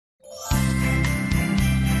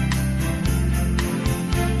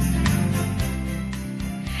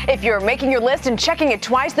If you're making your list and checking it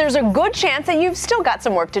twice, there's a good chance that you've still got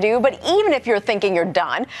some work to do. But even if you're thinking you're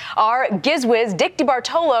done, our Giz Wiz Dick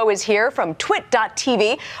Debartolo is here from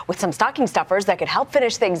twit.tv with some stocking stuffers that could help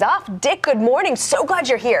finish things off. Dick, good morning. So glad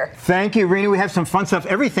you're here. Thank you, Rena. We have some fun stuff.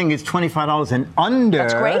 Everything is $25 and under.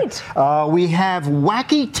 That's great. We have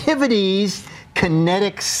Wacky-tivities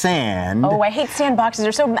kinetic sand. Oh, I hate sand boxes.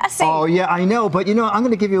 They're so messy. Oh, yeah, I know. But, you know, I'm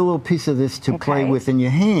going to give you a little piece of this to play with in your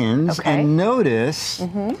hands. And notice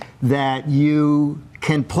that you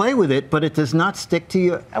can play with it, but it does not stick to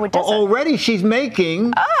your... Oh, it doesn't. Already she's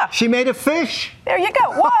making... She made a fish. There you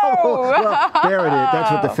go. Whoa! Well, there it is.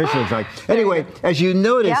 That's what the fish looks like. Anyway, as you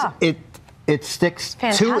notice, it sticks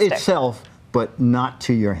to itself, but not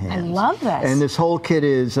to your hands. I love this. And this whole kit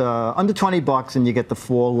is under $20, and you get the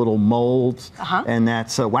 4 little molds. And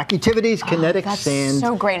that's Wacky-tivities kinetic sand.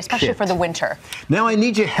 So great, especially for the winter. Now I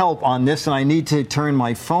need your help on this, and I need to turn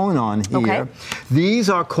my phone on here. These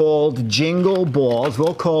are called jingle balls.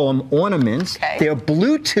 We'll call them ornaments. They're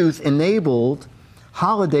Bluetooth-enabled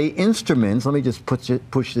holiday instruments. Let me just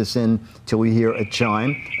push this in till we hear a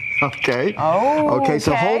chime. Okay. Okay,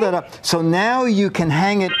 so hold that up. So now you can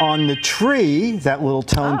hang it on the tree. That little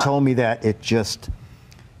tone told me that it just...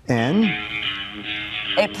 And?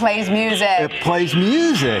 It plays music. It plays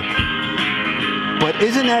music. But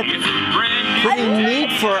isn't that pretty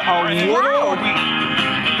neat for a little...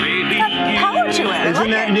 Power to it.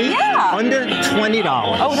 Isn't that neat? Yeah. Under $20.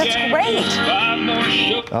 Oh, that's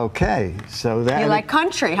great. Okay, so that... You like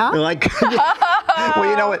country, huh? You like... Well,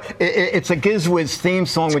 you know what? It's a Giz Wiz theme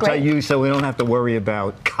song, which I use so we don't have to worry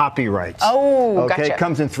about copyrights. Oh, okay, gotcha. It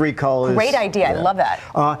comes in 3 colors. Great idea. I love that.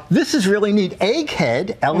 This is really neat.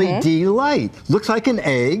 Egghead LED light. Looks like an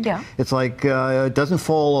egg. Yeah. It's like, it doesn't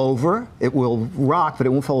fall over. It will rock, but it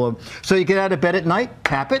won't fall over. So you get out of bed at night,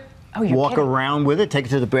 tap it. Walk around with it, take it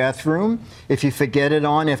to the bathroom. If you forget it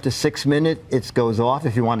on after 6 minutes, it goes off.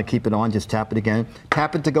 If you want to keep it on, just tap it again.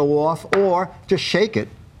 Tap it to go off, or just shake it.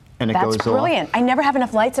 And it goes off. That's brilliant. I never have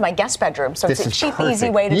enough lights in my guest bedroom, so it's a cheap,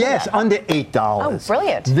 easy way to do that. Yes, under $8. Oh,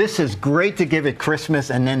 brilliant. This is great to give at Christmas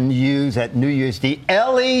and then use at New Year's. The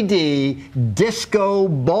LED disco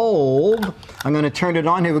bulb. I'm going to turn it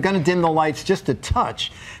on here. We're going to dim the lights just a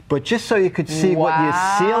touch, but just so you could see what your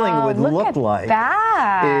ceiling would look like.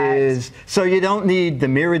 So you don't need the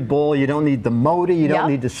mirrored ball, you don't need the motor, you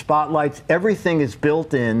don't need the spotlights. Everything is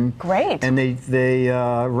built in. Great. And they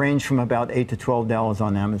range from about $8 to $12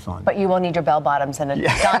 on Amazon. But you will need your bell bottoms and a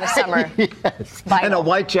Donna Summer vinyl. And a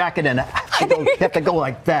white jacket, and you have to go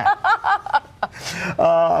like that.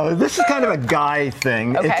 This is kind of a guy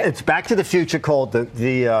thing. It's Back to the Future, called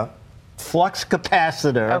the flux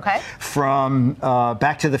capacitor from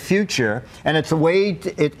Back to the Future, and it's a way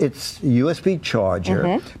it's USB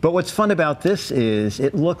charger. But what's fun about this is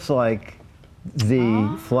it looks like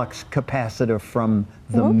the flux capacitor from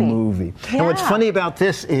the movie. And what's funny about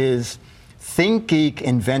this is ThinkGeek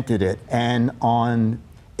invented it, and on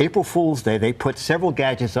April Fool's Day, they put several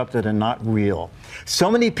gadgets up that are not real. So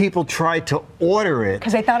many people tried to order it.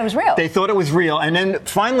 Because they thought it was real. They thought it was real. And then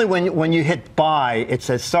finally, when you hit buy, it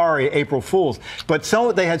says, sorry, April Fool's. But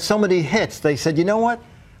they had so many hits, they said, you know what?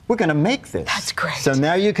 We're going to make this. That's great. So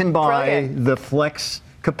now you can buy the Flex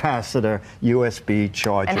Capacitor USB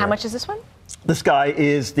charger. And how much is this one? This guy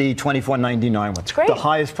is the $24.99 one. It's great. The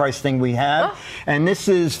highest price thing we have. And this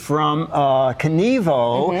is from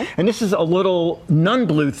Kenevo. And this is a little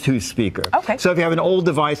non-Bluetooth speaker. So if you have an old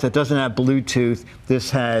device that doesn't have Bluetooth,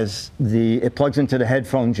 this has it plugs into the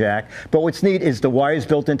headphone jack. But what's neat is the wire's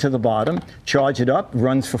built into the bottom. Charge it up,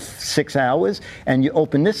 runs for 6 hours, and you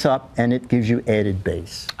open this up, and it gives you added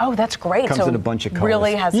bass. Oh, that's great. Comes in a bunch of colors.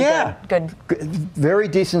 Really has a good. Very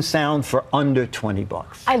decent sound for under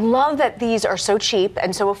 $20. I love that these are so cheap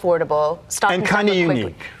and so affordable. And kind of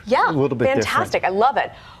unique. Yeah, a little bit fantastic. different. I love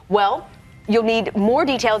it. Well, you'll need more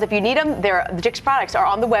details if you need them. The Dick's products are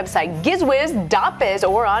on the website gizwiz.biz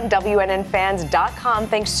or on WNNfans.com.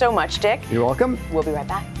 Thanks so much, Dick. You're welcome. We'll be right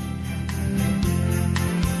back.